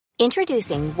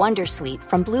Introducing Wondersuite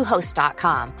from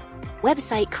Bluehost.com.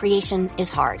 Website creation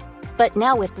is hard, but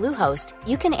now with Bluehost,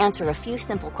 you can answer a few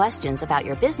simple questions about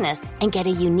your business and get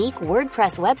a unique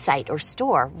WordPress website or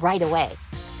store right away.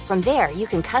 From there, you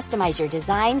can customize your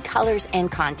design, colors,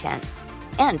 and content.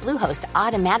 And Bluehost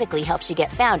automatically helps you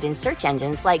get found in search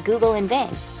engines like Google and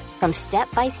Bing. From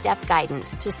step-by-step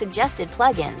guidance to suggested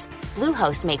plugins,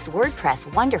 Bluehost makes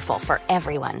WordPress wonderful for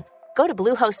everyone. Go to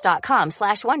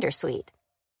bluehost.com/wondersuite.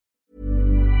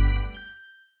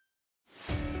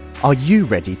 Are you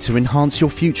ready to enhance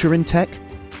your future in tech?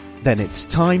 Then it's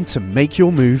time to make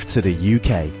your move to the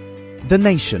UK, the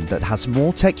nation that has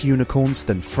more tech unicorns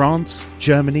than France,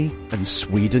 Germany, and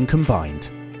Sweden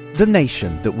combined. The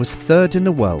nation that was third in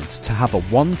the world to have a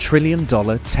 $1 trillion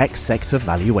tech sector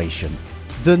valuation.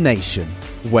 The nation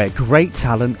where great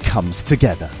talent comes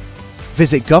together.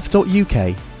 Visit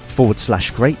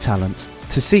gov.uk/great talent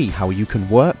to see how you can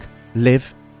work,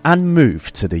 live, and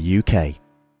move to the UK.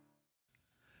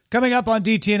 Coming up on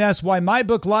DTNS, why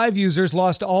MyBook Live users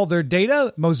lost all their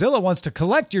data, Mozilla wants to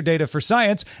collect your data for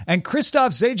science, and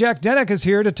Christoph Zajac-Denek is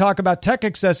here to talk about tech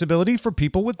accessibility for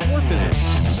people with dwarfism.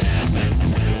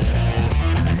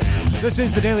 This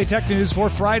is the Daily Tech News for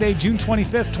Friday, June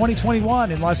 25th,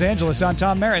 2021 in Los Angeles. I'm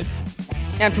Tom Merritt.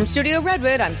 And from Studio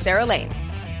Redwood, I'm Sarah Lane.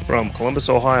 From Columbus,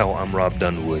 Ohio, I'm Rob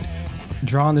Dunwood.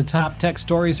 Drawing the top tech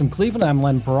stories from Cleveland, I'm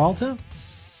Len Peralta.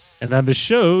 And I'm the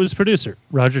show's producer,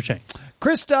 Roger Chang.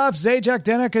 Christoph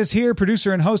Zajac-Denek is here,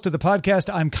 producer and host of the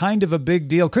podcast I'm Kind of a Big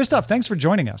Deal. Christoph, thanks for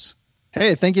joining us.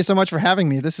 Hey, thank you so much for having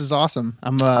me. This is awesome.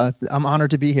 I'm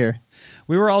honored to be here.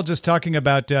 We were all just talking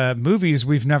about movies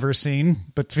we've never seen,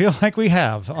 but feel like we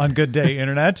have on Good Day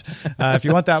Internet. If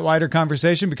you want that wider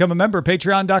conversation, become a member,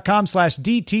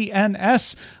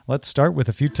 patreon.com/DTNS. Let's start with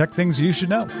a few tech things you should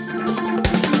know.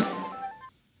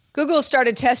 Google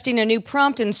started testing a new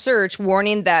prompt in search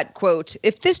warning that, quote,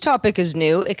 if this topic is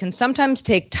new, it can sometimes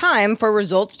take time for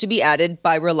results to be added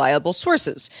by reliable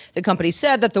sources. The company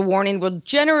said that the warning will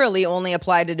generally only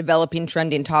apply to developing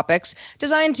trending topics,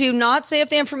 designed to not say if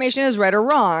the information is right or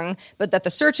wrong, but that the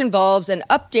search involves an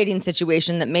updating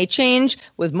situation that may change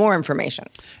with more information.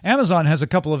 Amazon has a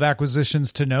couple of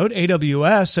acquisitions to note.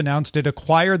 AWS announced it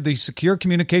acquired the secure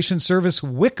communication service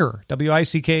Wickr,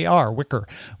 W-I-C-K-R, Wickr,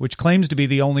 which claims to be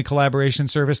the only collaboration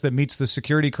service that meets the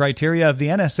security criteria of the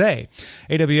NSA.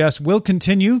 AWS will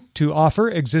continue to offer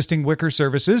existing Wickr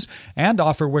services and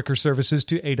offer Wickr services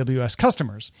to AWS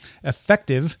customers,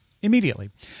 effective immediately.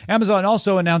 Amazon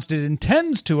also announced it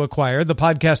intends to acquire the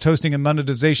podcast hosting and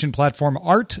monetization platform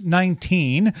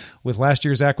Art19. With last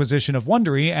year's acquisition of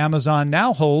Wondery, Amazon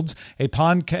now holds a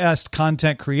podcast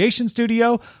content creation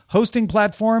studio, hosting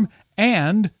platform,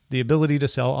 and the ability to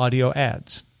sell audio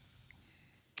ads.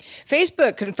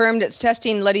 Facebook confirmed it's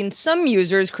testing letting some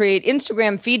users create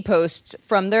Instagram feed posts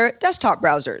from their desktop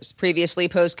browsers. Previously,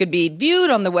 posts could be viewed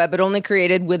on the web, but only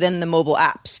created within the mobile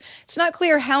apps. It's not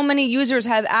clear how many users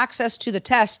have access to the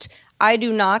test. I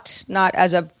do not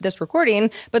as of this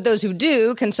recording, but those who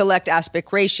do can select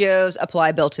aspect ratios,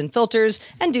 apply built-in filters,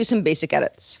 and do some basic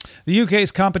edits. The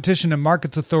UK's Competition and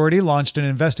Markets Authority launched an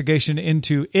investigation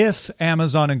into if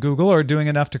Amazon and Google are doing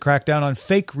enough to crack down on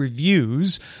fake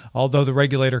reviews, although the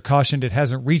regulator cautioned it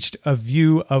hasn't reached a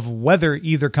view of whether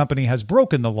either company has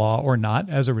broken the law or not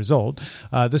as a result.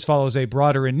 This follows a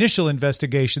broader initial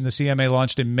investigation the CMA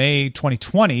launched in May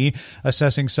 2020,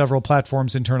 assessing several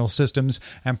platforms' internal systems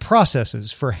and processes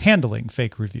for handling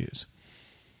fake reviews.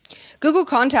 Google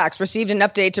Contacts received an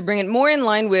update to bring it more in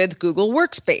line with Google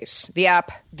Workspace.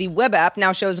 The web app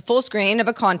now shows a full screen of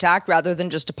a contact rather than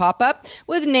just a pop-up,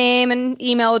 with name and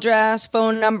email address,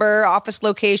 phone number, office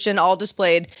location, all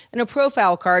displayed in a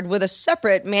profile card with a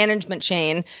separate management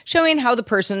chain showing how the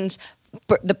person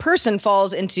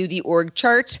falls into the org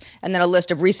chart, and then a list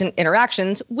of recent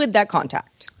interactions with that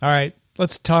contact. All right.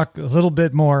 Let's talk a little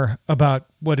bit more about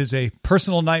what is a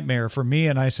personal nightmare for me,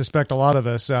 and I suspect a lot of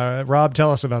us. Rob,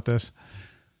 tell us about this.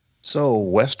 So,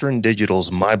 Western Digital's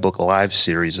MyBook Live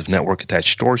series of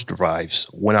network-attached storage drives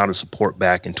went out of support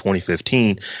back in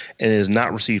 2015 and has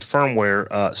not received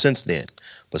firmware since then,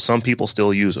 but some people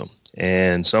still use them.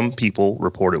 And some people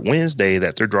reported Wednesday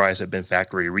that their drives have been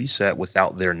factory reset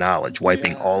without their knowledge,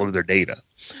 wiping all of their data.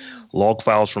 Log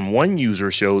files from one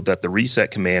user showed that the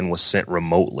reset command was sent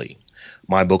remotely.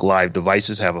 MyBook Live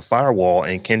devices have a firewall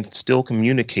and can still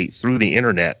communicate through the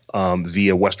internet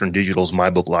via Western Digital's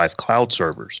MyBook Live cloud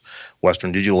servers.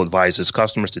 Western Digital advises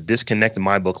customers to disconnect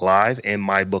MyBook Live and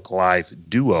MyBook Live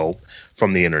Duo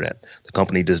from the internet. The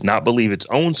company does not believe its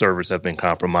own servers have been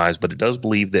compromised, but it does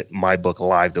believe that MyBook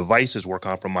Live devices were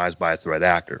compromised by a threat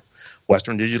actor.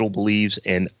 Western Digital believes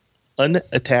an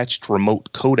unattached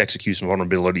remote code execution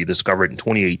vulnerability discovered in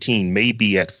 2018 may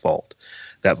be at fault.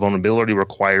 That vulnerability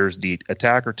requires the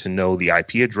attacker to know the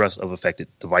IP address of affected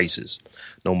devices.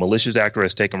 No malicious actor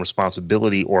has taken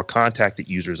responsibility or contacted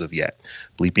users of yet.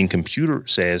 Bleeping Computer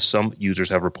says some users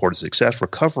have reported success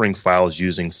recovering files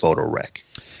using PhotoRec.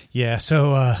 Yeah,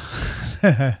 so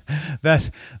that's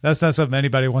not something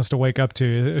anybody wants to wake up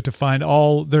to find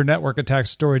all their network attack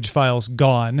storage files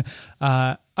gone.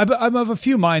 I'm of a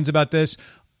few minds about this.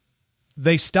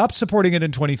 They stopped supporting it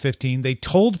in 2015. They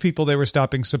told people they were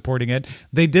stopping supporting it.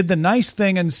 They did the nice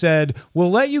thing and said, we'll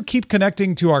let you keep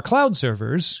connecting to our cloud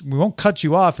servers. We won't cut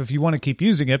you off if you want to keep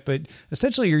using it, but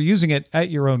essentially you're using it at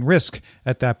your own risk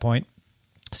at that point.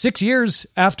 6 years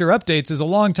after updates is a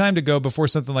long time to go before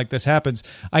something like this happens.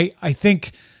 I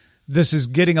think this is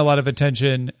getting a lot of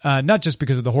attention, not just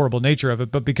because of the horrible nature of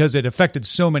it, but because it affected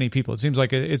so many people. It seems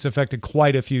like it's affected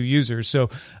quite a few users. So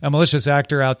a malicious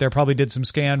actor out there probably did some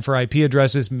scan for IP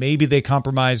addresses. Maybe they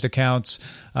compromised accounts,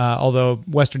 although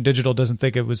Western Digital doesn't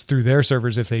think it was through their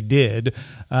servers if they did,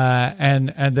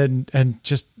 and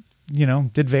just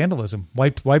did vandalism,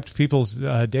 wiped people's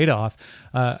data off.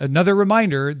 Another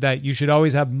reminder that you should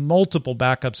always have multiple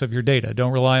backups of your data.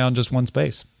 Don't rely on just one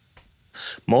space.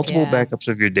 Multiple backups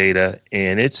of your data,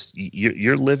 and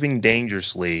you're living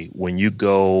dangerously when you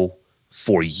go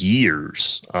for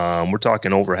years. We're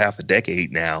talking over half a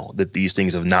decade now that these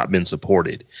things have not been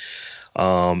supported.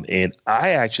 And I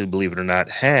actually, believe it or not,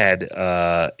 had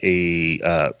MyBook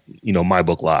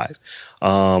Live.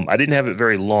 I didn't have it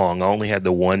very long. I only had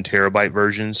the 1 terabyte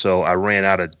version, so I ran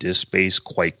out of disk space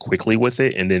quite quickly with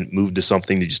it, and then moved to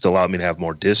something that just allowed me to have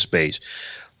more disk space.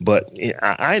 But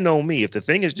I know me, if the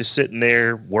thing is just sitting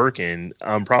there working,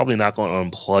 I'm probably not going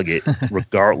to unplug it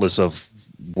regardless of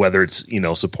whether it's,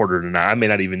 supported or not. I may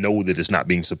not even know that it's not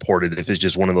being supported if it's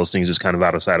just one of those things that's kind of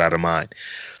out of sight, out of mind.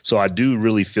 So I do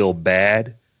really feel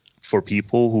bad for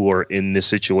people who are in this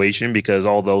situation, because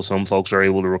although some folks are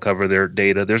able to recover their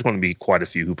data, there's going to be quite a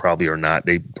few who probably are not.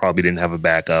 They probably didn't have a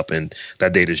backup and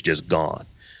that data is just gone.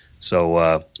 So,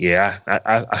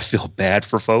 I feel bad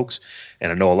for folks.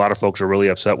 And I know a lot of folks are really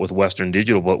upset with Western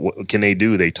Digital, but what can they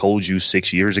do? They told you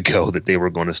 6 years ago that they were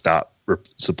going to stop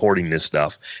supporting this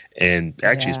stuff. And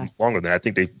actually, it's longer than that. I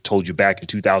think they told you back in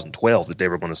 2012 that they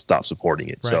were going to stop supporting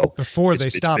it. Right. So before they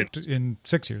stopped in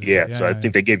 6 years. Yeah. I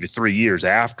think they gave you 3 years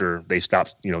after they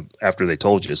stopped, after they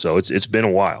told you. So it's been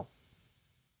a while.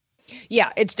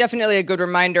 Yeah, it's definitely a good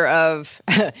reminder of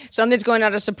something's going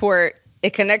out of support.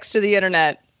 It connects to the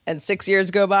internet and 6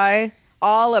 years go by.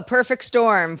 All a perfect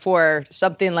storm for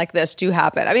something like this to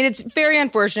happen. I mean, it's very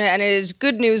unfortunate, and it is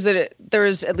good news that there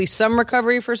is at least some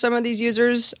recovery for some of these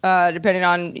users, depending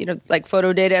on, like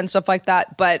photo data and stuff like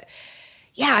that. But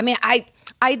yeah, I mean,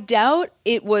 I doubt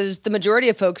it was the majority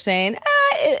of folks saying,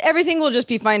 everything will just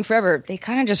be fine forever. They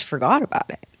kind of just forgot about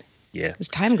it. Yeah. As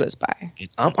time goes by.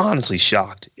 I'm honestly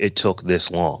shocked it took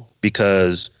this long,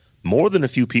 because more than a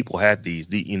few people had these.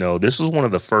 This was one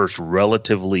of the first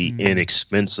relatively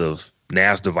inexpensive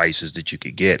NAS devices that you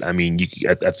could get. I mean,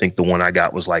 I think the one I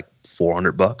got was like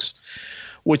 $400,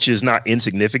 which is not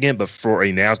insignificant, but for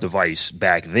a NAS device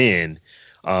back then,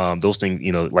 those things,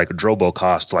 like a Drobo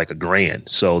cost like $1,000.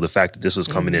 So the fact that this was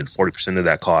coming in 40% of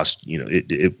that cost,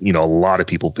 a lot of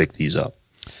people picked these up.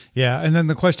 Yeah, and then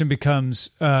the question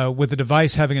becomes, with the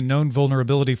device having a known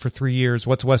vulnerability for 3 years,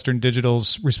 what's Western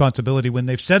Digital's responsibility when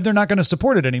they've said they're not going to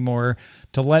support it anymore,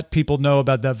 to let people know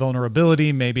about that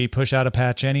vulnerability, maybe push out a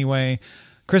patch anyway?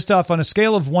 Christoph, on a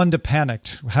scale of 1 to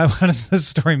panicked, how does this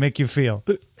story make you feel?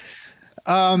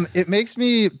 It makes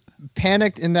me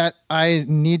panicked in that I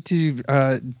need to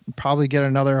probably get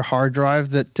another hard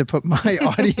drive to put my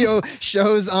audio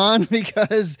shows on,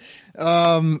 because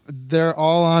they're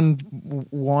all on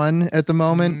one at the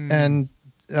moment. And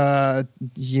I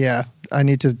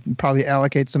need to probably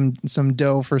allocate some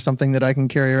dough for something that I can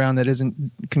carry around that isn't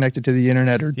connected to the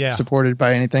internet or supported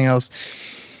by anything else.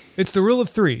 It's the rule of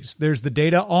threes. There's the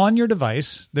data on your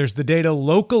device, there's the data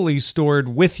locally stored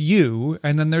with you,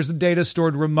 and then there's the data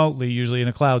stored remotely, usually in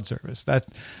a cloud service.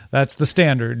 That's the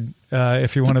standard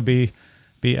if you want to be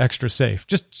extra safe.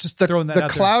 Just throwing that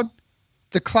out there.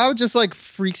 The cloud just like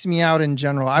freaks me out in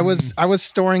general. I was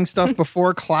storing stuff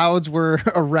before clouds were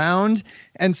around,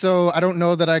 and so I don't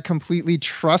know that I completely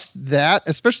trust that,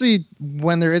 especially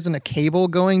when there isn't a cable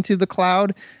going to the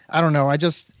cloud. I don't know.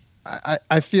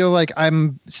 I feel like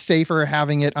I'm safer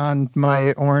having it on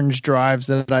my orange drives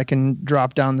that I can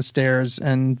drop down the stairs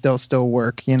and they'll still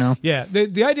work, Yeah,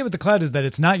 the idea with the cloud is that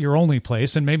it's not your only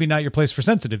place, and maybe not your place for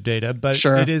sensitive data, but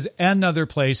it is another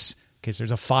place in case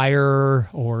there's a fire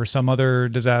or some other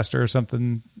disaster or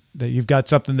something that you've got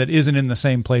something that isn't in the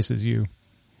same place as you.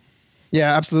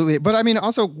 Yeah, absolutely. But I mean,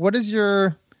 also, what is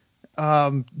your,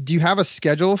 do you have a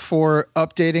schedule for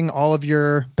updating all of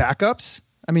your backups?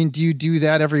 I mean, do you do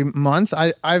that every month?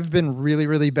 I've been really,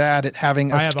 really bad at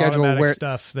having a schedule where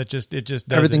stuff that just does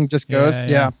everything just goes.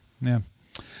 Yeah.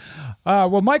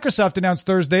 Well, Microsoft announced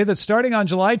Thursday that starting on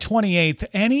July 28th,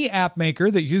 any app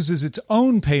maker that uses its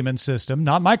own payment system,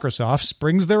 not Microsoft's,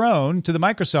 brings their own to the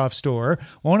Microsoft Store,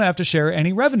 won't have to share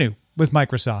any revenue with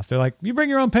Microsoft. They're like, you bring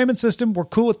your own payment system, we're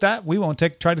cool with that. We won't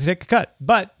try to take a cut.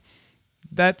 But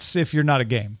that's if you're not a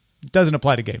game. It doesn't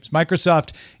apply to games.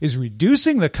 Microsoft is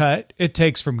reducing the cut it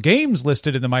takes from games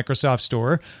listed in the Microsoft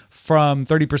Store from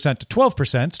 30% to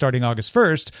 12% starting August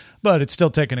 1st, but it's still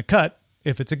taking a cut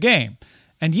if it's a game.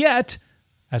 And yet,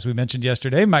 as we mentioned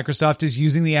yesterday, Microsoft is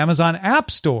using the Amazon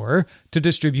App Store to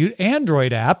distribute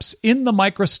Android apps in the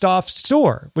Microsoft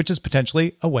Store, which is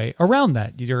potentially a way around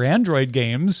that. Your Android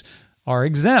games are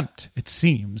exempt, it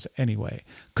seems, anyway.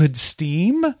 Could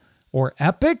Steam or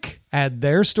Epic add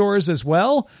their stores as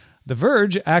well? The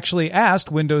Verge actually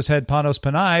asked Windows head Panos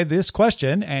Panay this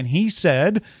question, and he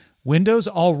said, Windows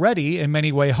already in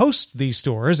many ways hosts these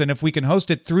stores, and if we can host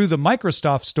it through the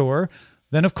Microsoft Store,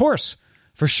 then of course.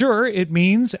 For sure, it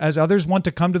means as others want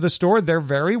to come to the store, they're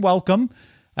very welcome.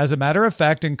 As a matter of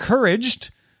fact,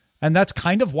 encouraged. And that's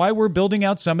kind of why we're building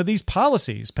out some of these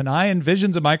policies. Panay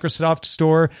envisions a Microsoft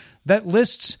Store that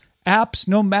lists apps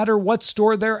no matter what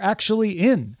store they're actually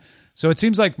in. So it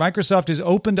seems like Microsoft is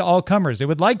open to all comers. It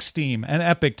would like Steam and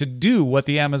Epic to do what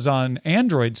the Amazon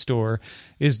Android store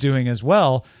is doing as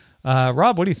well.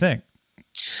 Rob, what do you think?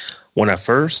 When I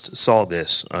first saw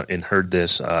this and heard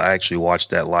this, I actually watched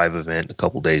that live event a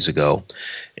couple days ago,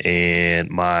 and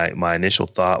my initial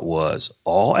thought was,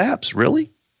 all apps, really?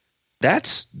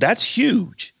 That's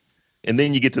huge. And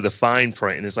then you get to the fine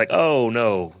print, and it's like, oh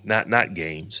no, not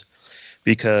games,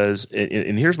 because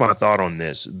and here's my thought on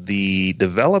this: the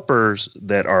developers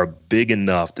that are big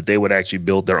enough that they would actually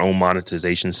build their own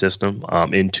monetization system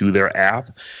into their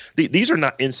app, these are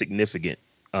not insignificant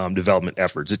development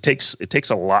efforts. It takes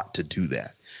a lot to do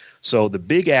that. So the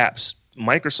big apps,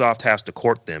 Microsoft has to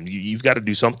court them. You've got to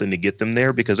do something to get them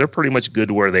there because they're pretty much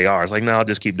good where they are. It's like, no, I'll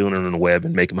just keep doing it on the web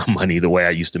and making my money the way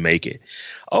I used to make it.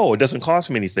 Oh, it doesn't cost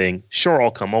me anything. Sure,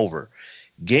 I'll come over.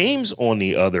 Games, on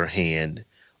the other hand,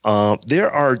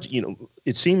 there are,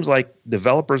 it seems like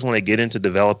developers, when they get into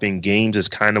developing games, is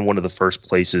kind of one of the first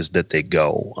places that they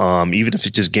go, even if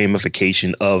it's just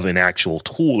gamification of an actual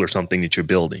tool or something that you're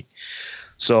building.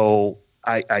 So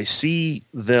I see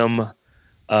them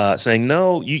saying,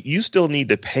 no, you still need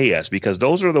to pay us, because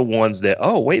those are the ones that,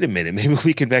 oh, wait a minute, maybe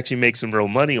we can actually make some real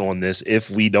money on this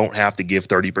if we don't have to give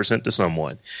 30% to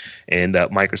someone. And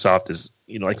Microsoft is,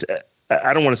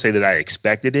 I don't want to say that I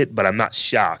expected it, but I'm not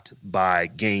shocked by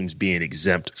games being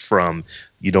exempt from,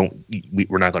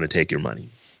 we're not going to take your money.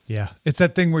 Yeah, it's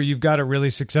that thing where you've got a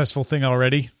really successful thing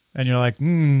already. And you're like,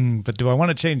 but do I want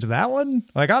to change that one?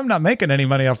 Like, I'm not making any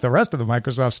money off the rest of the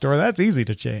Microsoft Store. That's easy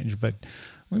to change, but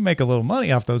we make a little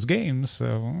money off those games.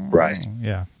 So, right.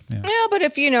 Yeah. Yeah, but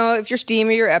if you're Steam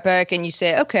or you're Epic and you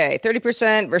say, okay,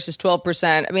 30% versus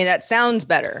 12%, I mean, that sounds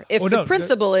better. If the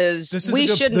principle is we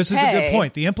shouldn't pay. This is a good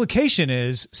point. The implication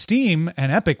is Steam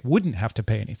and Epic wouldn't have to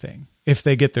pay anything if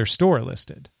they get their store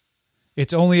listed.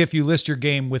 It's only if you list your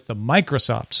game with the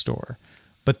Microsoft Store.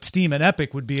 But Steam and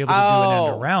Epic would be able to do an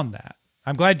end around that.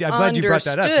 I'm glad you brought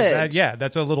that up.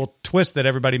 That's a little twist that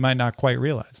everybody might not quite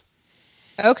realize.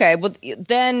 Okay, well,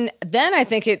 then I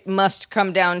think it must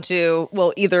come down to,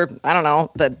 well, either, I don't know,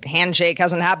 the handshake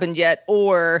hasn't happened yet,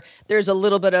 or there's a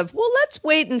little bit of, well, let's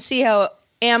wait and see how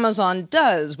Amazon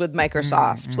does with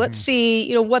Microsoft. Mm-hmm. Let's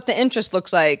see, what the interest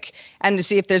looks like, and to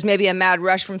see if there's maybe a mad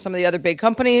rush from some of the other big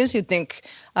companies who think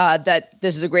that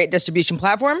this is a great distribution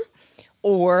platform.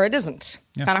 Or it isn't.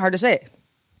 Yeah. Kind of hard to say.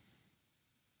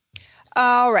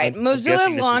 All right.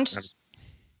 Mozilla launched.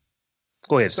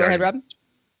 Go ahead. Sorry. Go ahead, Rob.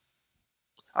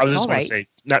 I was just going to say,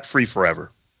 not free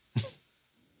forever.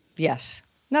 Yes.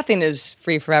 Nothing is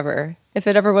free forever, if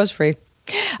it ever was free.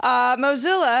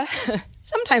 Mozilla,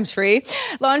 sometimes free,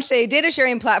 launched a data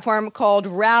sharing platform called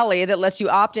Rally that lets you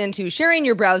opt into sharing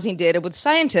your browsing data with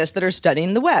scientists that are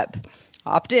studying the web.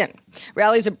 Opt in.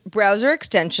 Rally is a browser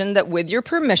extension that, with your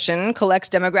permission, collects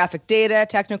demographic data,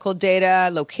 technical data,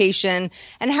 location,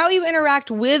 and how you interact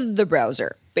with the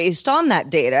browser. Based on that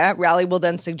data, Rally will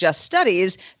then suggest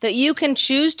studies that you can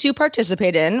choose to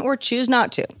participate in or choose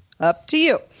not to. Up to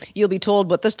you. You'll be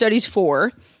told what the study's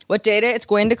for, what data it's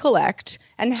going to collect,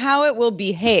 and how it will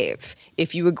behave.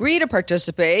 If you agree to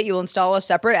participate, you'll install a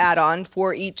separate add-on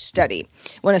for each study.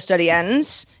 When a study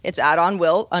ends, its add-on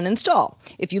will uninstall.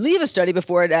 If you leave a study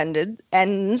before it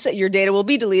ends, your data will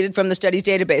be deleted from the study's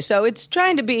database. So it's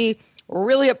trying to be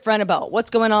really upfront about what's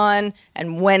going on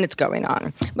and when it's going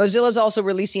on. Mozilla is also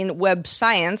releasing Web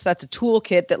Science. That's a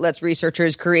toolkit that lets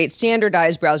researchers create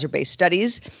standardized browser-based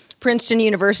studies. Princeton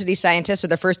University scientists are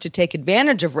the first to take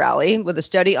advantage of Rally with a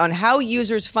study on how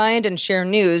users find and share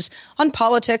news on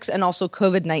politics and also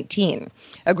COVID-19.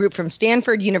 A group from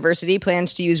Stanford University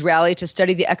plans to use Rally to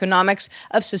study the economics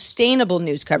of sustainable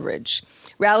news coverage.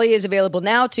 Rally is available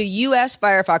now to U.S.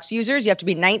 Firefox users. You have to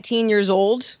be 19 years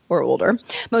old or older.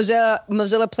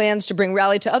 Mozilla plans to bring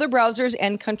Rally to other browsers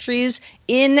and countries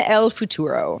in el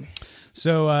futuro.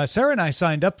 So Sarah and I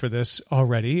signed up for this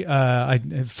already.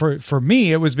 For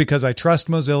me, it was because I trust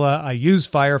Mozilla. I use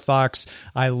Firefox.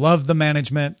 I love the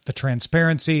management, the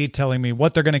transparency, telling me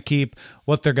what they're going to keep,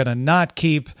 what they're going to not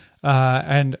keep,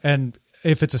 and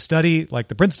if it's a study like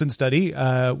the Princeton study,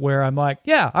 where I'm like,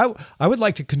 yeah, I would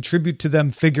like to contribute to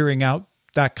them figuring out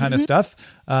that kind of stuff.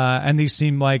 And these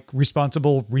seem like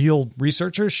responsible, real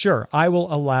researchers. Sure, I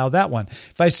will allow that one.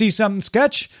 If I see something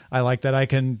sketch, I like that I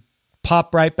can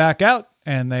pop right back out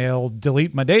and they'll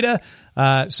delete my data.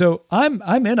 So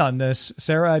I'm in on this,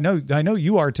 Sarah. I know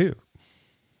you are too.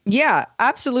 Yeah,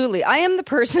 absolutely. I am the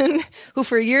person who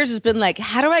for years has been like,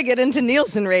 how do I get into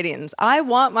Nielsen ratings? I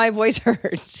want my voice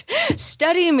heard.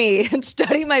 Study me and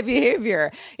study my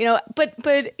behavior.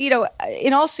 But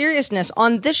in all seriousness,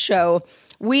 on this show,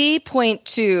 we point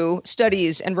to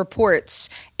studies and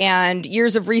reports and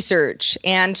years of research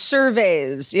and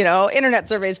surveys, internet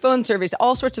surveys, phone surveys,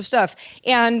 all sorts of stuff.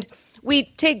 And we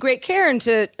take great care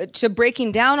into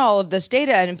breaking down all of this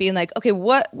data and being like, okay,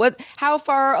 how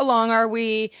far along are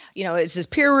we? Is this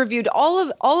peer reviewed?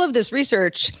 All of this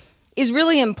research is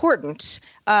really important.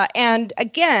 And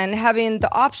again, having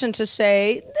the option to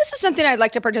say, this is something I'd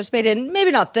like to participate in,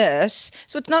 maybe not this.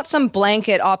 So it's not some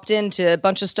blanket opt-in to a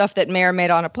bunch of stuff that may or may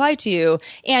not apply to you.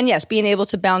 And yes, being able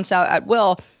to bounce out at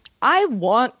will. I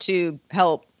want to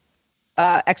help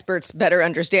experts better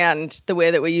understand the way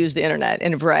that we use the internet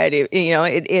in a variety,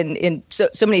 in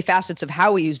so many facets of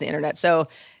how we use the internet. So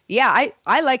yeah,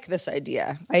 I like this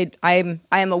idea. I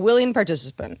am a willing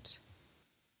participant.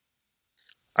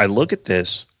 I look at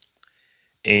this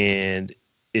and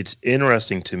it's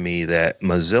interesting to me that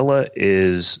Mozilla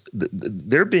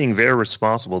they're being very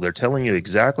responsible. They're telling you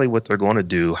exactly what they're going to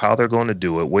do, how they're going to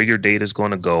do it, where your data is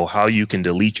going to go, how you can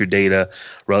delete your data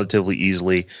relatively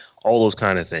easily, all those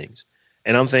kind of things.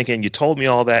 And I'm thinking, you told me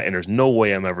all that, and there's no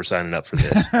way I'm ever signing up for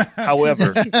this.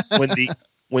 However,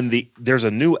 when there's a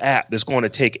new app that's going to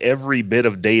take every bit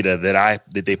of data that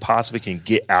they possibly can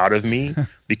get out of me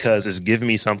because it's giving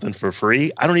me something for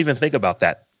free, I don't even think about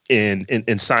that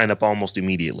and sign up almost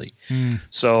immediately.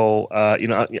 So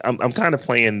I'm kind of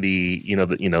playing the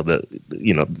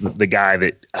guy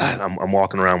that I'm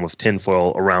walking around with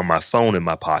tinfoil around my phone in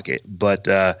my pocket, but.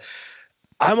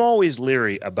 I'm always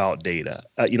leery about data.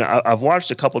 I've watched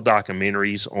a couple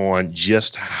documentaries on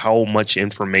just how much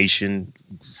information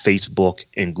Facebook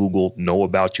and Google know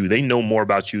about you. They know more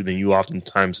about you than you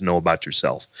oftentimes know about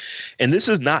yourself. And this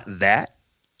is not that,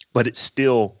 but it's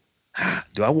still,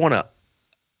 do I want to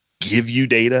give you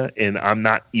data and I'm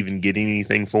not even getting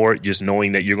anything for it, just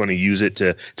knowing that you're going to use it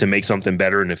to make something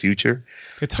better in the future?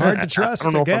 It's hard to trust. I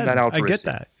don't know if I'm that altruistic.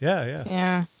 I get that.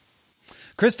 Yeah.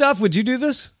 Christoph, would you do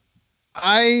this?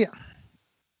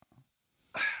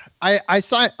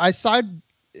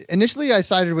 Initially I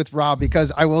sided with Rob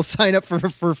because I will sign up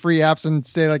for free apps and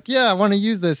say like, yeah, I want to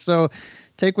use this. So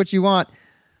take what you want.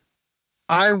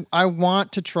 I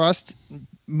want to trust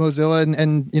Mozilla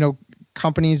and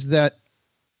companies that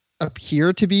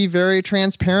appear to be very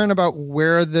transparent about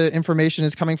where the information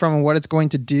is coming from and what it's going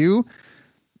to do.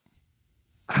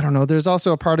 I don't know. There's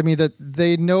also a part of me that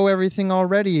they know everything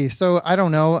already. So I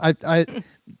don't know.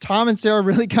 Tom and Sarah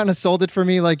really kind of sold it for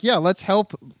me. Like, yeah, let's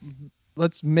help.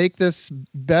 Let's make this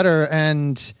better.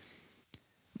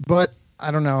 But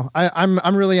I don't know.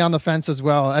 I'm really on the fence as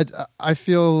well. I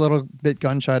feel a little bit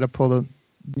gun shy to pull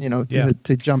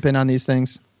to jump in on these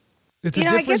things. It's a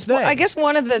different thing. I guess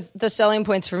one of the selling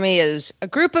points for me is a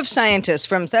group of scientists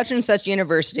from such and such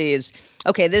universities.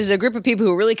 Okay, this is a group of people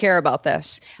who really care about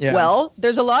this. Yeah. Well,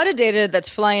 there's a lot of data that's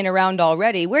flying around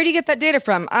already. Where do you get that data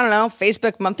from? I don't know,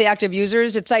 Facebook monthly active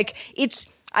users.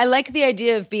 I like the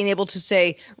idea of being able to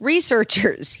say,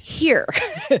 researchers, here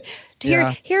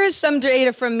is some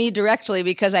data from me directly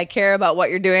because I care about what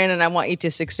you're doing and I want you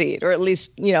to succeed, or at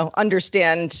least,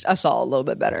 understand us all a little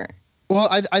bit better. Well,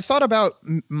 I thought about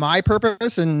my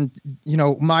purpose and,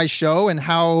 my show and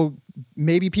how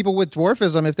maybe people with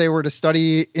dwarfism, if they were to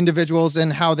study individuals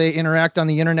and how they interact on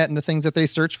the internet and the things that they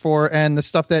search for and the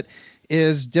stuff that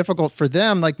is difficult for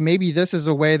them, like maybe this is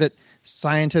a way that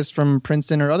scientists from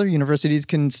Princeton or other universities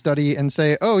can study and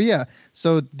say, oh, yeah,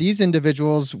 so these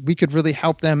individuals, we could really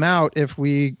help them out if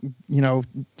we,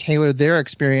 tailor their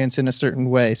experience in a certain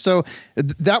way. So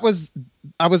I was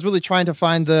really trying to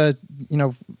find the,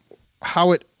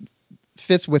 how it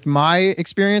fits with my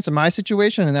experience and my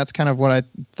situation. And that's kind of what I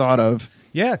thought of.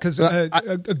 Yeah, because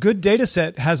a good data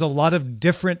set has a lot of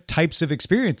different types of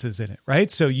experiences in it,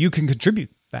 right? So you can contribute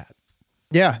that.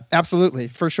 Yeah, absolutely.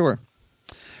 For sure.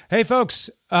 Hey, folks,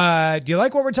 do you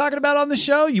like what we're talking about on the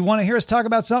show? You want to hear us talk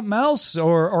about something else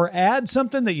or add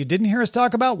something that you didn't hear us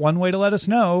talk about? One way to let us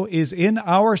know is in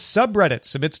our subreddit.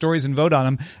 Submit stories and vote on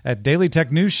them at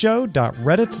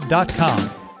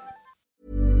dailytechnewsshow.reddit.com.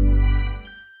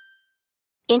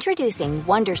 Introducing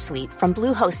Wondersuite from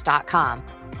Bluehost.com.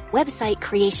 Website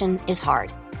creation is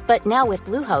hard, but now with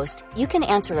Bluehost, you can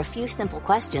answer a few simple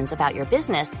questions about your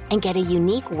business and get a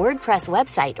unique WordPress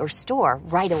website or store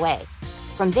right away.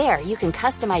 From there, you can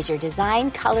customize your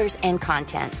design, colors, and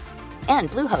content.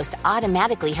 And Bluehost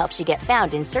automatically helps you get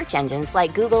found in search engines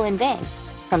like Google and Bing.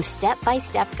 From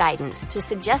step-by-step guidance to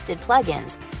suggested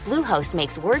plugins, Bluehost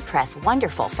makes WordPress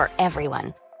wonderful for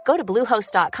everyone. Go to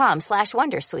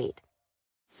bluehost.com/wondersuite.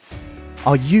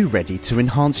 Are you ready to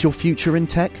enhance your future in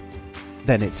tech?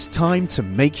 Then it's time to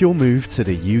make your move to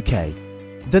the UK,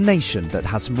 the nation that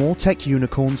has more tech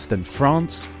unicorns than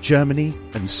France, Germany,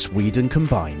 and Sweden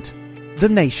combined. The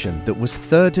nation that was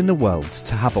third in the world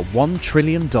to have a $1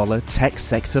 trillion tech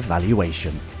sector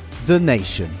valuation. The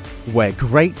nation where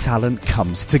great talent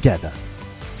comes together.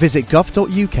 Visit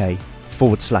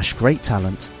gov.uk/great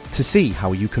talent to see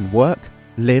how you can work,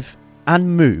 live,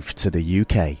 and move to the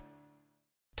UK.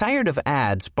 Tired of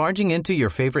ads barging into your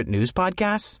favorite news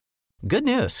podcasts? Good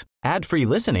news. Ad-free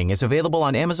listening is available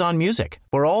on Amazon Music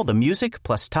for all the music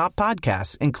plus top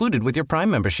podcasts included with your Prime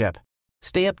membership.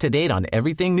 Stay up to date on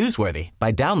everything newsworthy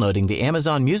by downloading the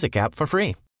Amazon Music app for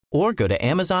free or go to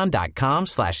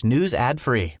amazon.com/news ad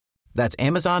free. That's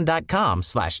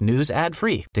amazon.com/news ad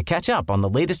free to catch up on the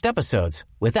latest episodes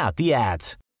without the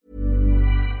ads.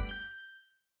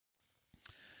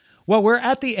 Well, we're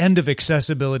at the end of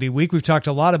Accessibility Week. We've talked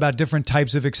a lot about different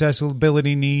types of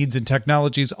accessibility needs and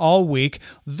technologies all week,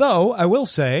 though I will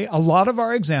say a lot of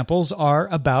our examples are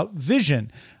about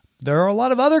vision. There are a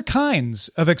lot of other kinds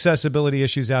of accessibility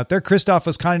issues out there. Christoph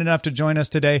was kind enough to join us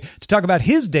today to talk about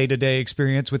his day-to-day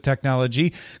experience with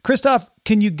technology. Christoph,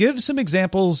 can you give some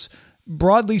examples,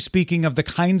 broadly speaking, of the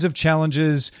kinds of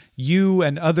challenges you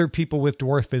and other people with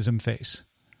dwarfism face?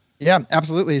 Yeah,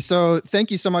 absolutely. So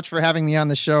thank you so much for having me on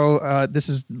the show. This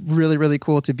is really, really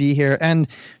cool to be here. And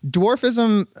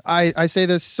dwarfism, I say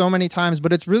this so many times,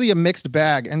 but it's really a mixed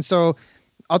bag. And so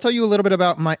I'll tell you a little bit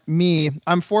about me.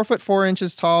 I'm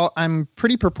 4'4" tall. I'm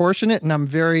pretty proportionate and I'm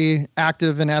very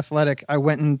active and athletic. I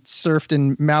went and surfed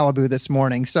in Malibu this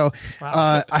morning. So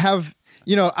wow. I have,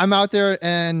 I'm out there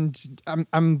and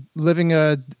I'm living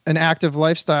an active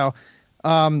lifestyle.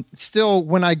 Still,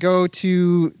 when I go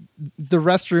to the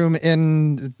restroom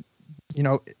in,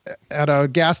 at a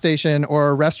gas station or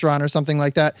a restaurant or something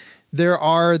like that, there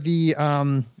are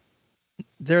things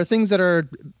that are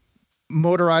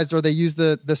motorized or they use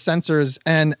the sensors,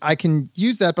 and I can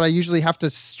use that, but I usually have to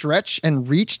stretch and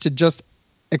reach to just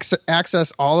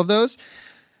access all of those.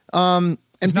 And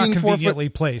it's not conveniently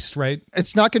placed, right?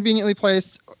 It's not conveniently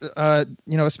placed,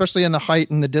 especially in the height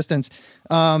and the distance.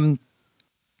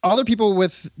 Other people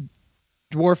with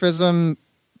dwarfism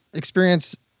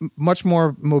experience much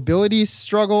more mobility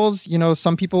struggles.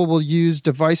 Some people will use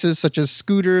devices such as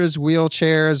scooters,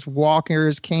 wheelchairs,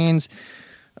 walkers, canes.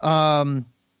 I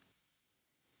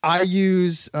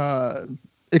use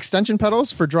extension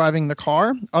pedals for driving the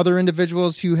car. Other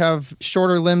individuals who have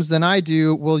shorter limbs than I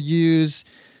do will use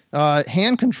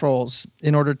hand controls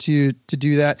in order to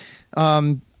do that.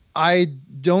 I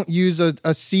don't use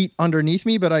a seat underneath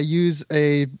me, but I use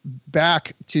a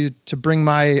back to bring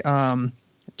my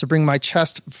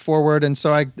chest forward, and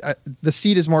so the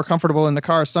seat is more comfortable in the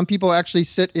car. Some people actually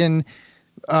sit in,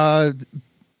 I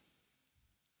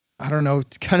don't know,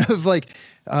 kind of like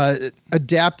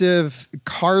adaptive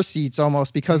car seats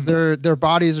almost, because their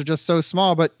bodies are just so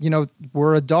small. But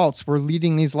we're adults. We're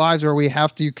leading these lives where we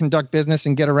have to conduct business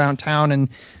and get around town and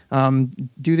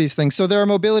do these things. So there are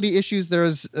mobility issues.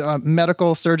 There's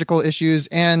medical, surgical issues,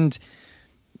 and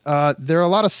there are a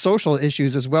lot of social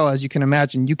issues as well, as you can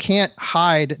imagine. You can't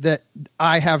hide that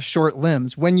I have short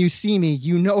limbs. When you see me,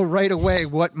 you know right away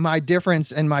what my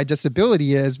difference and my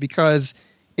disability is because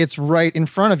it's right in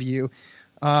front of you.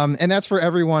 And that's for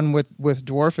everyone with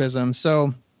dwarfism.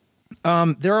 So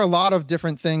there are a lot of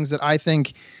different things that I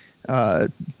think,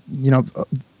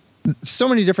 so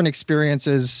many different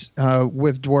experiences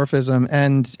with dwarfism,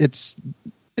 and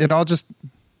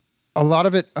a lot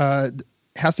of it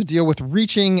has to deal with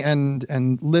reaching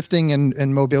and lifting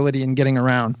and mobility and getting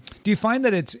around. Do you find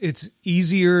that it's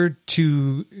easier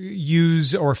to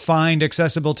use or find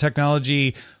accessible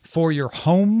technology for your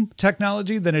home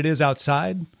technology than it is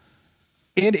outside?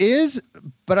 It is,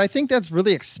 but I think that's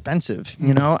really expensive.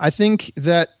 You know, I think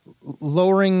that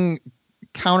lowering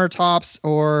countertops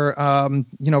or,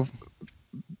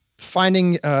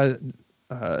 finding,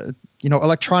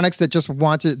 electronics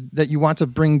that you want to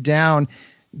bring down,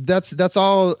 that's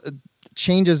all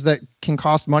changes that can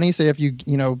cost money. Say if you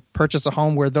purchase a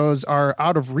home where those are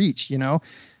out of reach,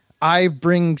 I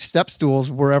bring step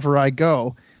stools wherever I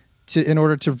go in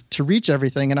order to reach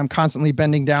everything. And I'm constantly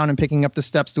bending down and picking up the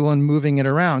step stool and moving it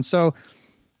around. So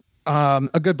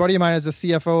a good buddy of mine is a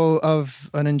CFO of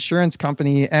an insurance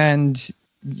company, and,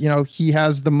 he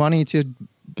has the money to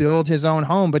build his own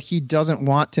home, but he doesn't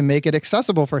want to make it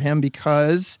accessible for him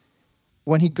because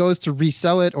when he goes to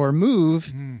resell it or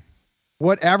move,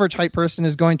 what average height person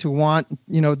is going to want,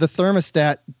 the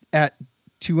thermostat at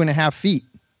 2.5 feet?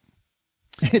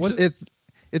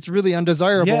 It's really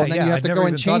undesirable. Yeah, and then you have to go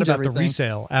and change everything. The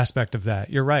resale aspect of that.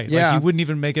 You're right. Yeah. Like you wouldn't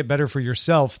even make it better for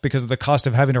yourself because of the cost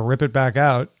of having to rip it back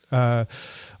out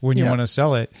when you want to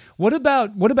sell it. What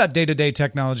about day-to-day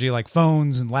technology like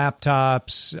phones and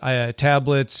laptops,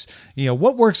 tablets?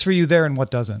 What works for you there and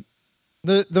what doesn't?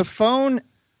 The phone,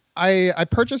 I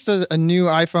purchased a new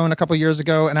iPhone a couple years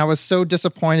ago, and I was so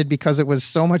disappointed because it was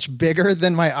so much bigger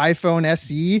than my iPhone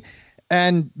SE,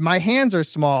 and my hands are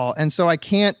small, and so I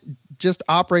can't just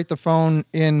operate the phone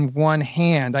in one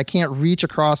hand. I can't reach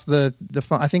across the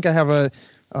phone. I think I have an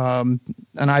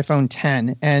iPhone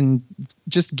 10, and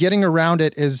just getting around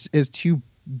it is too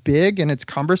big and it's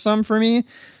cumbersome for me.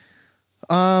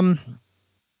 So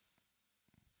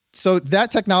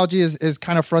that technology is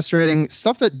kind of frustrating.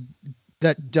 Stuff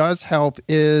that does help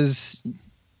is,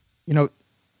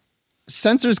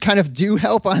 sensors kind of do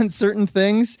help on certain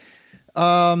things.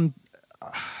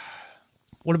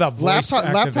 What about voice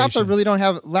activation? Laptops? I really don't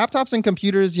have laptops and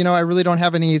computers. I really don't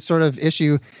have any sort of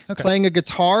issue playing a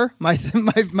guitar. My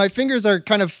fingers are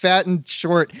kind of fat and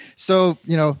short, so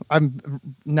I'm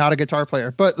not a guitar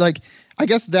player. But I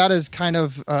guess that is kind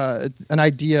of an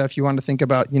idea if you want to think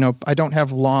about. I don't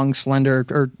have long, slender,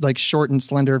 or short and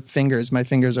slender fingers. My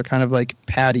fingers are kind of like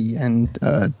patty and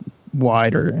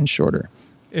wider and shorter.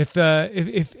 If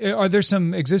are there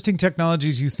some existing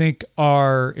technologies you think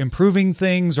are improving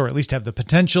things or at least have the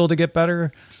potential to get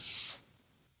better?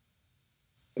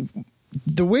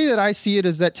 The way that I see it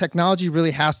is that technology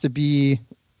really has to be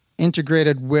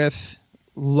integrated with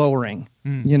lowering.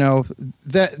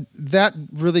 That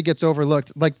really gets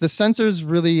overlooked. Like the sensors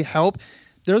really help.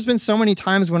 There's been so many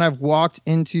times when I've walked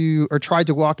into or tried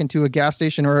to walk into a gas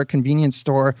station or a convenience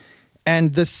store,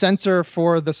 and the sensor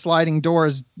for the sliding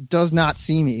doors does not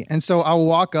see me. And so I'll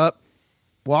walk up,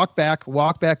 walk back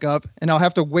up, and I'll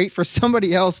have to wait for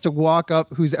somebody else to walk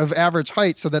up who's of average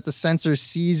height so that the sensor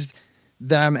sees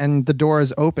them and the door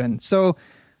is open. So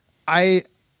I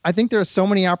think there are so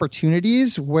many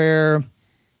opportunities where,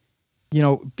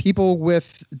 people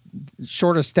with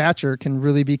shorter stature can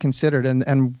really be considered,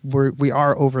 and we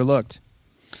are overlooked.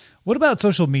 What about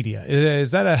social media? Is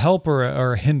that a help or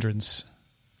a hindrance?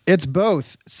 It's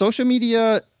both. Social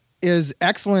media is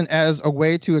excellent as a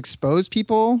way to expose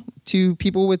people to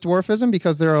people with dwarfism,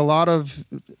 because there are a lot of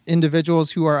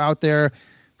individuals who are out there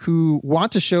who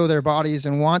want to show their bodies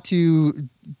and want to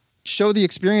show the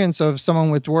experience of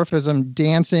someone with dwarfism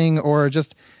dancing or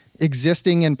just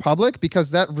existing in public,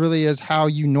 because that really is how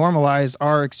you normalize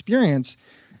our experience.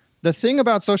 The thing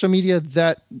about social media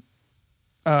that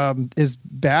is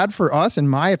bad for us, in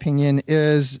my opinion,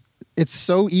 is it's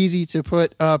so easy to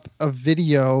put up a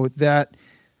video that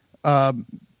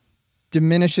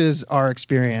diminishes our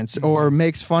experience or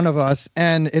makes fun of us.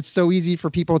 And it's so easy for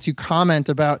people to comment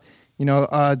about,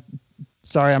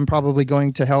 sorry, I'm probably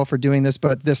going to hell for doing this,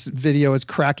 but this video is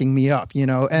cracking me up,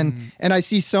 and I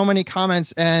see so many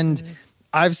comments, and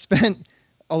I've spent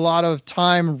a lot of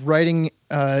time writing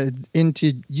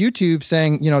into YouTube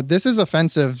saying, this is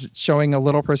offensive, showing a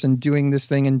little person doing this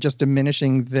thing and just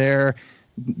diminishing their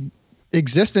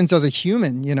existence as a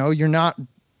human. You're not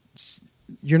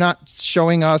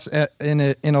showing us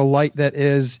in a light that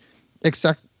is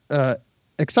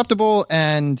acceptable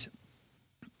and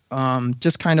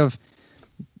just kind of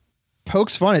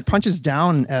pokes fun. It punches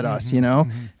down at us,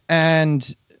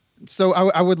 and so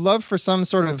I would love for some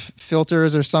sort of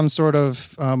filters or some sort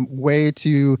of way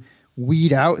to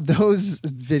weed out those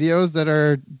videos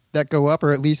that go up,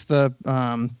 or at least the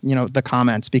the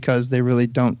comments, because they really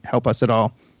don't help us at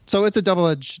all. So it's a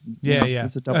double-edged.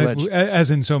 It's a double-edged.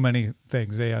 As in so many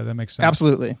things. Yeah, that makes sense.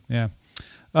 Absolutely. Yeah.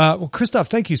 Well, Christoph,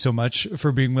 thank you so much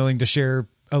for being willing to share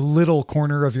a little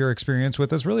corner of your experience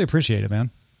with us. Really appreciate it, man.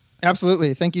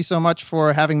 Absolutely. Thank you so much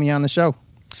for having me on the show.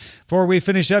 Before we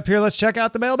finish up here, let's check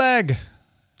out the mailbag.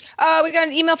 We got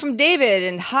an email from David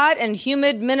in hot and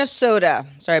humid Minnesota.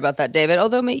 Sorry about that, David,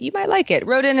 although you might like it.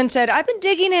 Wrote in and said, I've been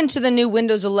digging into the new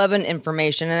Windows 11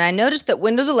 information, and I noticed that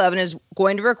Windows 11 is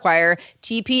going to require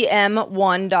TPM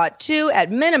 1.2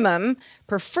 at minimum,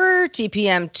 prefer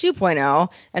TPM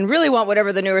 2.0, and really want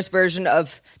whatever the newest version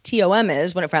of TOM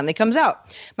is when it finally comes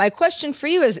out. My question for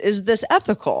you is this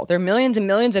ethical? There are millions and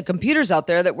millions of computers out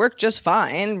there that work just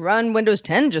fine, run Windows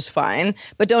 10 just fine,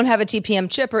 but don't have a TPM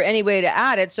chip or any way to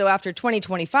add it. So after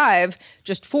 2025,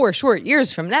 just 4 short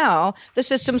years from now, the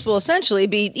systems will essentially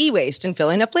be e-waste and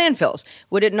filling up landfills.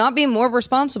 Would it not be more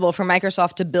responsible for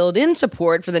Microsoft to build in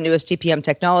support for the newest TPM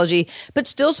technology, but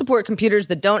still support computers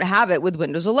that don't have it with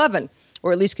Windows 11?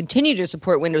 Or at least continue to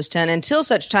support Windows 10 until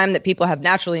such time that people have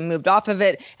naturally moved off of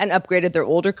it and upgraded their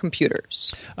older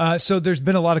computers. So there's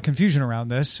been a lot of confusion around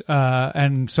this,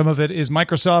 and some of it is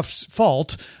Microsoft's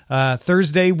fault.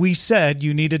 Thursday, we said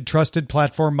you needed Trusted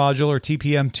Platform Module, or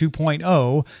TPM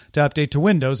 2.0, to update to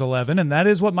Windows 11, and that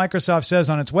is what Microsoft says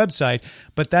on its website,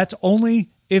 but that's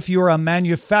only if you're a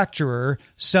manufacturer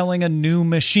selling a new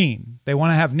machine. They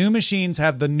want to have new machines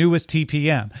have the newest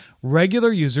TPM.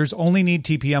 Regular users only need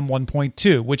TPM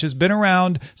 1.2, which has been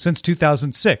around since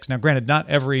 2006. Now, granted, not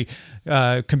every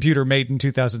computer made in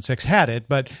 2006 had it,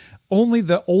 but only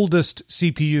the oldest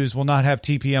CPUs will not have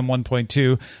TPM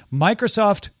 1.2.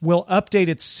 Microsoft will update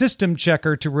its system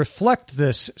checker to reflect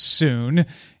this soon.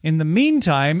 In the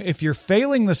meantime, if you're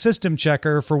failing the system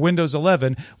checker for Windows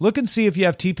 11, look and see if you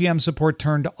have TPM support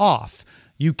turned off.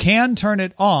 You can turn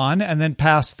it on and then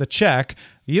pass the check.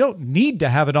 You don't need to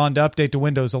have it on to update to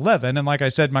Windows 11. And like I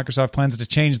said, Microsoft plans to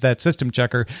change that system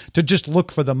checker to just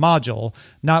look for the module,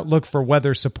 not look for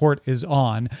whether support is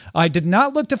on. I did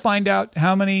not look to find out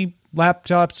how many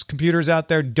laptops, computers out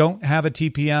there don't have a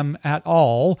TPM at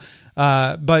all.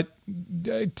 But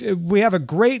we have a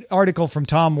great article from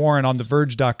Tom Warren on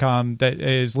TheVerge.com that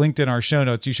is linked in our show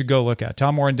notes. You should go look at.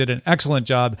 Tom Warren did an excellent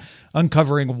job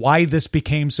uncovering why this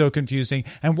became so confusing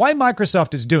and why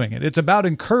Microsoft is doing it. It's about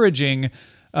encouraging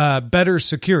better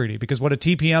security, because what a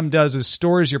TPM does is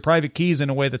stores your private keys in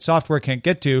a way that software can't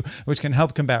get to, which can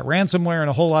help combat ransomware and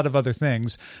a whole lot of other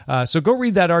things. So go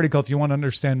read that article if you want to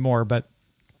understand more. But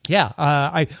yeah,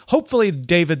 I hopefully,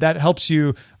 David, that helps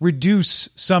you reduce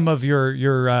some of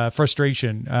your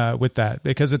frustration with that,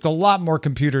 because it's a lot more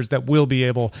computers that will be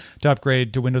able to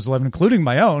upgrade to Windows 11, including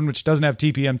my own, which doesn't have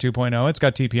TPM 2.0. It's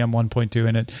got TPM 1.2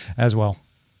 in it as well.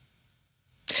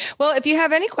 Well, if you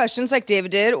have any questions like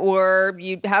David did, or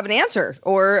you have an answer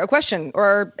or a question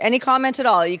or any comment at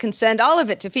all, you can send all of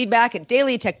it to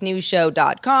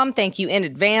feedback@dailytechnewsshow.com. Thank you in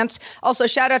advance. Also,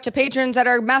 shout out to patrons at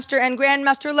our master and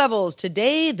grandmaster levels.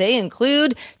 Today, they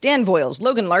include Dan Voiles,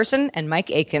 Logan Larson, and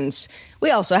Mike Akins.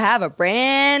 We also have a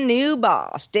brand new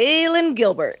boss, Dalen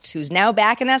Gilbert, who's now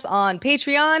backing us on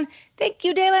Patreon. Thank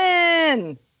you,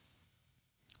 Dalen.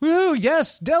 Woo!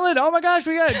 Yes, Dylan. Oh my gosh,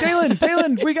 we got Dalen.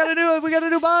 We got a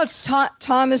new boss.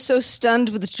 Tom is so stunned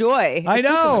with joy. I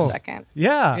know. Took him a second.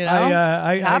 Yeah, you know?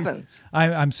 it happens.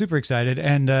 I'm super excited,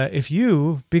 and if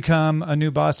you become a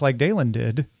new boss like Dalen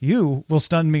did, you will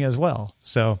stun me as well.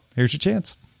 So here's your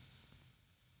chance.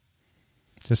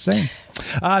 Just saying.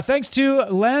 Thanks to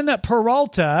Len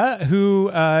Peralta, who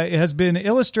has been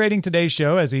illustrating today's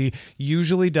show as he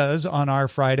usually does on our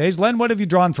Fridays. Len, what have you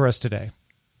drawn for us today?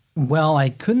 Well,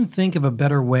 I couldn't think of a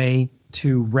better way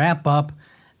to wrap up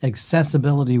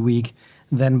Accessibility Week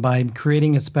than by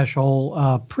creating a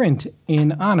special print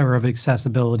in honor of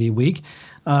Accessibility Week.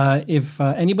 If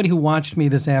anybody who watched me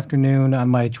this afternoon on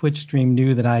my Twitch stream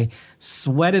knew that I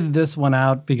sweated this one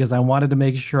out because I wanted to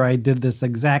make sure I did this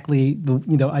exactly.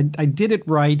 I did it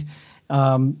right.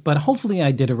 But hopefully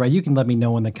I did it right. You can let me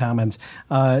know in the comments.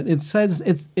 It says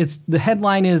it's the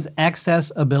headline is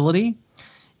Accessibility.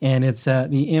 And it's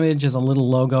the image is a little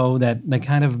logo that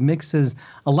kind of mixes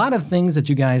a lot of things that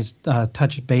you guys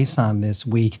touched base on this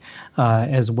week,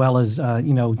 as well as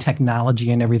technology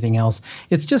and everything else.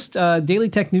 It's just Daily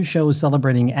Tech News Show is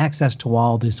celebrating Access to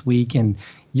All this week, and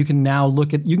You can now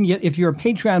if you're a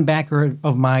Patreon backer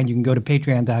of mine, you can go to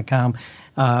patreon.com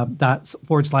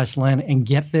 /Len and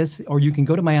get this, or you can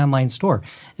go to my online store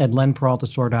at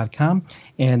lenperaltastore.com.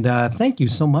 And thank you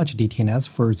so much, DTNS,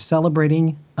 for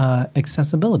celebrating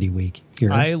Accessibility Week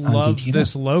here. I love DTNS.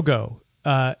 this logo.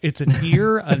 It's an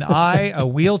ear, an eye, a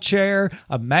wheelchair,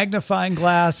 a magnifying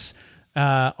glass,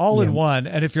 all in one.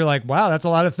 And if you're like, wow, that's a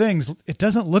lot of things, it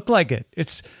doesn't look like it.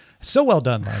 It's so well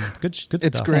done, Len. Good stuff.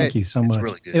 It's great. Thank you so much. It's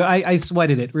really good. I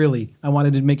sweated it, really. I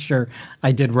wanted to make sure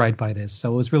I did right by this.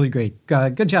 So it was really great.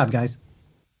 Good job, guys.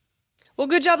 Well,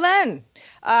 good job, Len.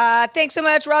 Thanks so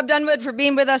much, Rob Dunwood, for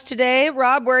being with us today.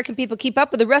 Rob, where can people keep up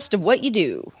with the rest of what you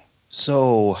do?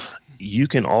 So you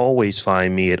can always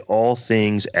find me at all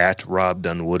things at Rob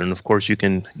Dunwood. And of course, you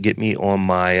can get me on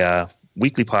my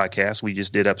weekly podcast. We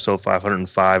just did episode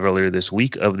 505 earlier this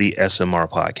week of the SMR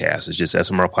podcast. It's just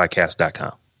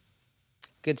smrpodcast.com.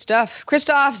 Good stuff.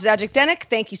 Christoph Zajic-Denik,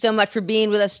 thank you so much for being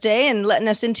with us today and letting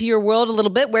us into your world a little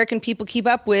bit. Where can people keep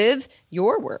up with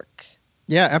your work?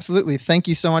 Yeah, absolutely. Thank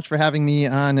you so much for having me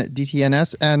on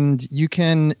DTNS. And you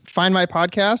can find my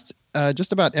podcast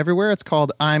just about everywhere. It's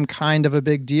called I'm Kind of a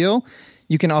Big Deal.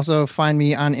 You can also find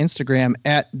me on Instagram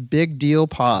at Big Deal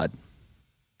Pod.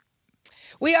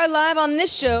 We are live on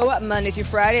this show Monday through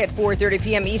Friday at 4:30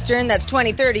 p.m. Eastern. That's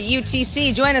 20:30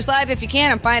 UTC. Join us live if you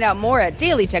can and find out more at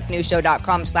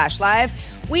dailytechnewsshow.com/live.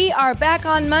 We are back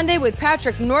on Monday with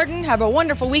Patrick Norton. Have a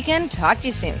wonderful weekend. Talk to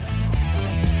you soon.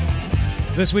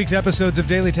 This week's episodes of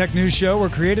Daily Tech News Show were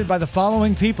created by the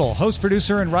following people: host,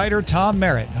 producer, and writer Tom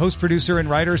Merritt, host, producer, and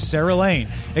writer Sarah Lane,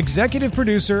 executive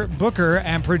producer, booker,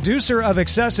 and producer of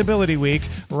Accessibility Week,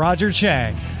 Roger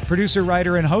Chang, producer,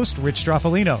 writer, and host Rich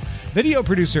Straffolino, video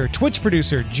producer, Twitch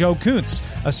producer Joe Kuntz,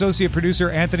 associate producer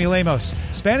Anthony Lemos,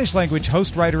 Spanish language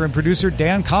host, writer, and producer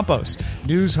Dan Campos,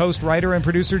 news host, writer, and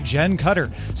producer Jen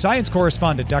Cutter, science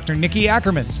correspondent Dr. Nikki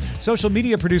Ackermans, social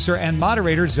media producer and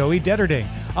moderator Zoe Detterding,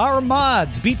 our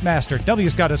mods Beatmaster, W.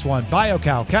 Scottus One,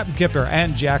 BioCow, Captain Kipper,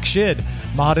 and Jack Shid,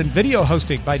 mod and video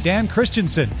hosting by Dan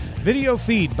Christensen, video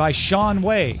feed by Sean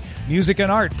Way, music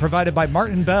and art provided by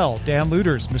Martin Bell, Dan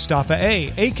Luders, Mustafa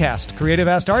Acast, Creative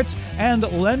Ast Arts, and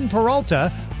Len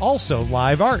Peralta, also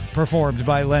live art performed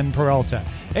by Len Peralta.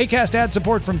 Acast ad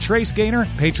support from Trace Gaynor,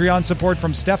 Patreon support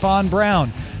from Stefan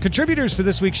Brown. Contributors for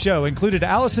this week's show included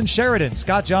Allison Sheridan,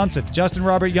 Scott Johnson, Justin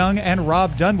Robert Young, and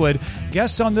Rob Dunwood.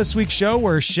 Guests on this week's show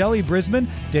were Shelley Brisbane,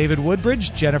 David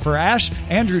Woodbridge, Jennifer Ash,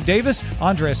 Andrew Davis,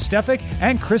 Andres Stefik,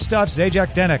 and Christoph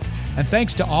Zajic-Denik. And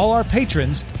thanks to all our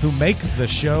patrons who make the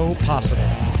show possible.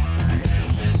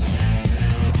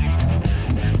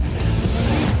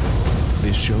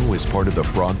 This show is part of the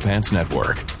Frog Pants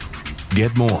Network.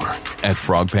 Get more at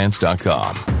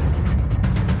frogpants.com.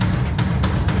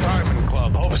 Diamond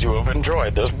Club hopes you have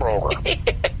enjoyed this program.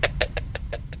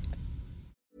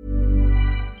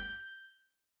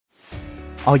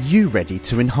 Are you ready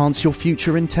to enhance your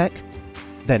future in tech?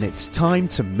 Then it's time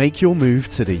to make your move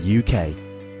to the UK,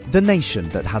 the nation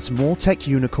that has more tech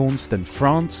unicorns than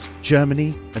France,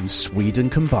 Germany, and Sweden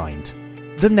combined.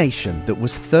 The nation that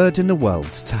was third in the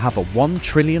world to have a $1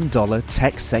 trillion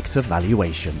tech sector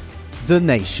valuation. The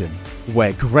nation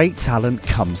where great talent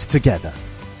comes together.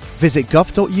 Visit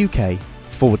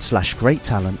gov.uk/great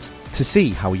talent to see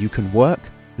how you can work,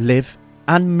 live,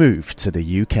 and move to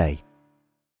the UK.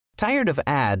 Tired of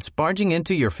ads barging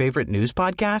into your favorite news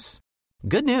podcasts?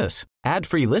 Good news.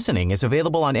 Ad-free listening is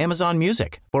available on Amazon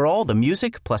Music for all the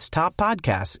music plus top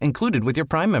podcasts included with your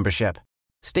Prime membership.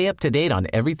 Stay up to date on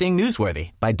everything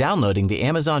newsworthy by downloading the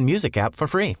Amazon Music app for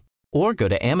free or go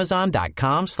to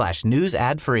amazon.com/news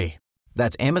ad free.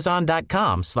 That's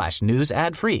amazon.com/news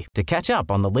ad free to catch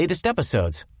up on the latest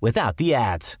episodes without the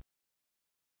ads.